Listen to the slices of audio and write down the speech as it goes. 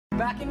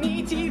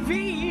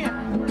BalconyTV.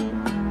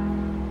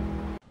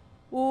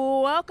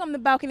 Welcome to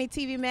Balcony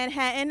TV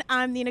Manhattan.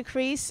 I'm Nina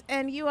CREESE,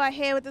 and you are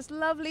here with this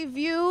lovely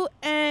view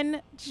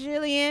and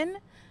Gillian.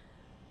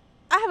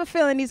 I have a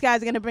feeling these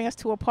guys are going to bring us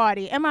to a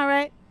party. Am I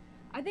right?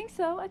 I think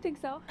so. I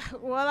think so.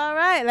 Well, all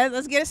right.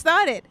 Let's get it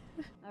started.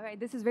 All right.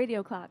 This is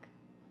Radio Clock.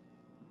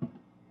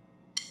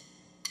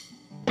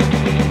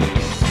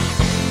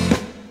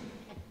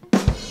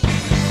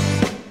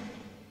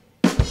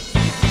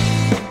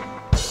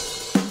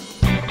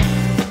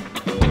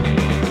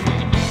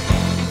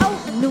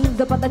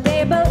 News up on the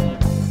table,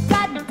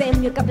 God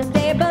damn, you got the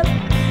stable.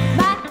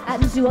 My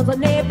hands, you on the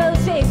navel,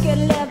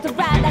 shaking left to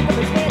right like a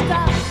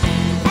respirator.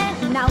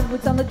 And now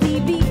it's on the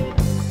TV,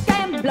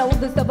 can't blow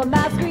the stuff on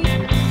my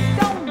screen.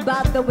 Don't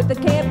bother with the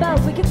cable,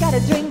 we can get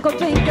a drink or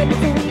drink and it's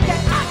a weekend.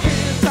 I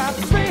can't stop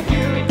to stay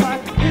here,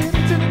 right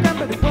into the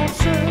number, the whole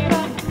shirt.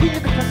 I hear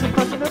the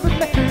question of the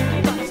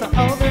record. So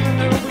all that I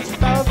know is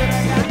just all that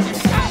I got.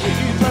 All of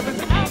these lovers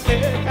out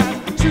there, guys,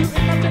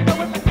 shooting up to know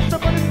it,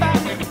 somebody's back,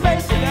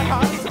 racing their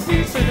hearts.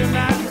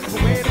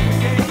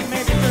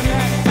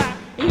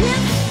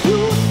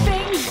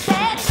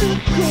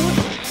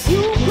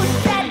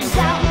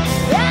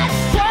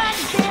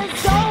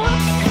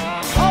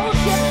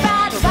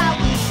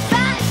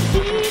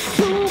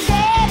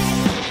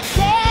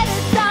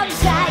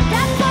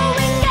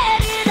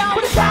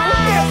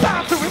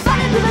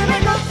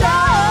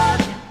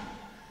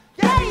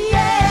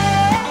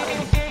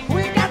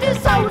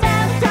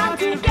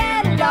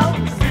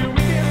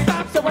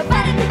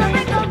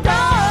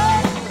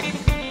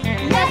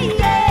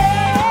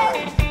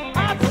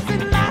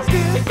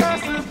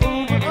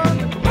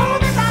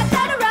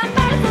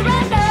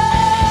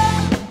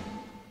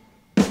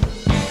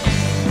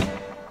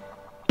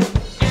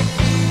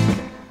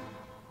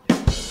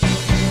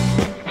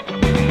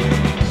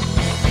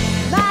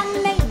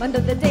 Under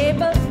the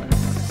table,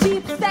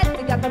 cheap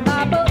setting up a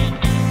marble,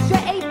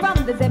 straight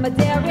from the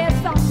cemetery,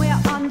 somewhere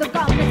on the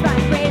corner,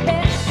 trying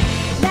crazy.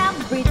 Now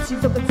breathe,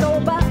 she's looking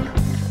sober.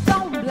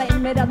 Don't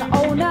blame it on the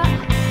owner.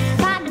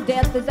 My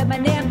death is in my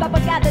name, but we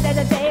gathered at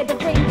a day to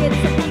bring it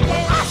to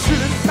weekend. I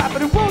should stop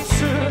it, it won't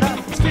should.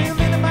 It's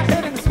feeling in my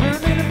head and it's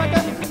burning in my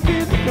gut.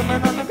 Feeling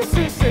coming on like a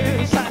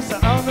sister. Shots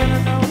are all that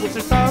I know, it's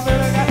just all that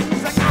I got.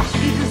 It's like I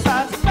see the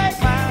size to make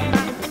my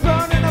mind.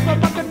 Running up a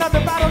buck,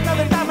 another bottle,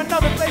 another dime,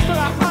 another place for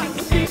our hearts.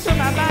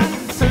 My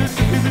mind,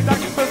 searching through the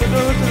darkness for the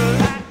door to the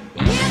light.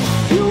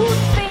 If you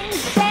think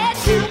that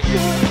you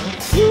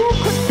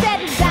could set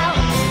it down.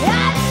 I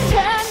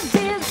turn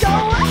this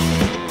over,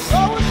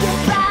 oh,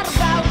 you're right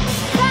about.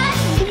 I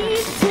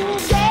need to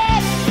get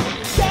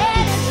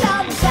it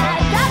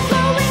outside. That's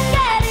where we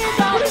get it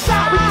all the time.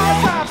 We can't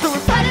stop, so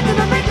we're fighting to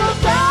the break of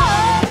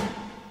dawn.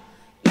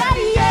 Yeah,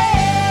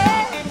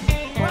 yeah.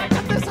 Well, I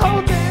got this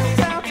whole damn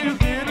town to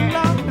get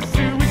along, but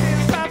still we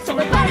can't stop, so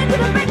we're fighting to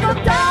the break of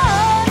dawn.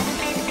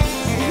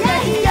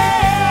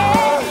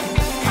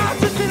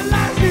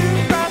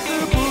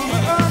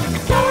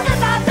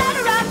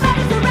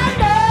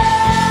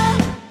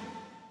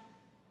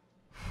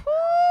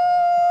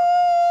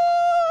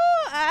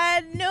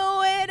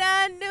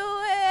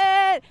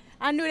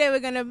 I knew they were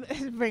going to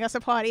bring us a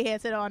party here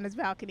on this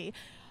balcony.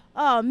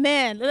 Oh,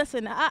 man.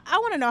 Listen, I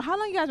want to know, how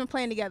long you guys been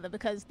playing together?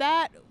 Because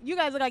you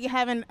guys look like you're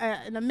having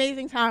an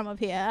amazing time up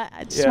here.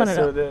 I just want to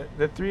know. So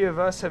the three of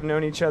us have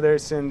known each other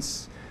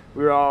since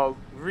we were all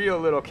real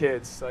little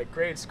kids, like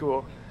grade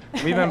school.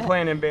 We've been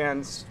playing in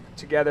bands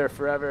together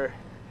forever.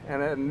 And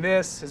then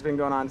this has been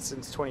going on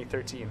since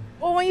 2013.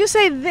 Well, when you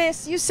say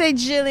this, you say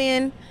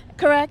Gillian,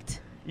 correct?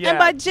 Yeah. And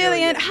by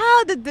Gillian,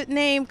 how did the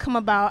name come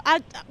about?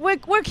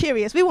 We're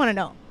curious. We want to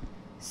know.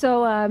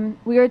 So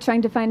we were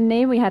trying to find a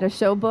name. We had a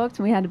show booked,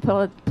 and we had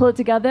to pull it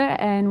together,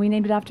 and we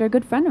named it after a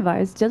good friend of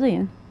ours,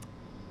 Gillian.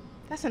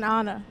 That's an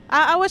honor.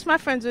 I wish my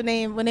friends would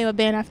name a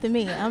band after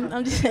me.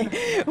 I'm just saying.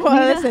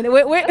 Well, listen,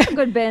 that's a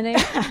good band name.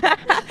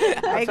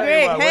 I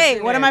agree. Hey,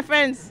 one of my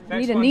friends.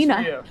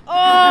 Nina.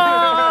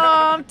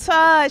 Oh, I'm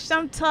touched.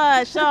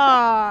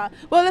 Oh.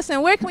 Well,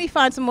 listen, where can we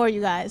find some more of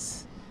you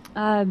guys?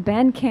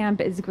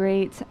 Bandcamp is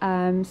great.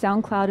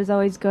 SoundCloud is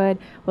always good.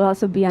 We'll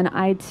also be on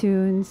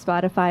iTunes,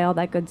 Spotify, all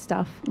that good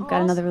stuff. We've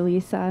got another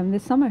release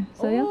this summer.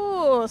 So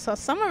yeah. So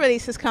summer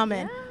release is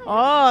coming. Yeah.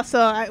 Oh,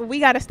 so we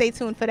gotta stay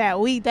tuned for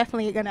that. We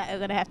definitely are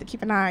gonna have to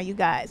keep an eye on you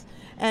guys.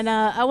 And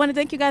I want to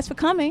thank you guys for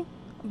coming,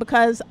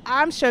 because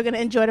I'm sure gonna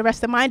enjoy the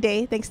rest of my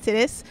day thanks to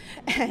this.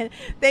 And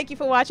thank you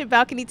for watching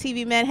Balcony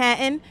TV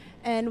Manhattan,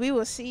 and we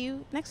will see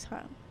you next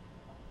time.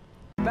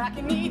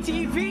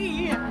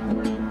 BalconyTV.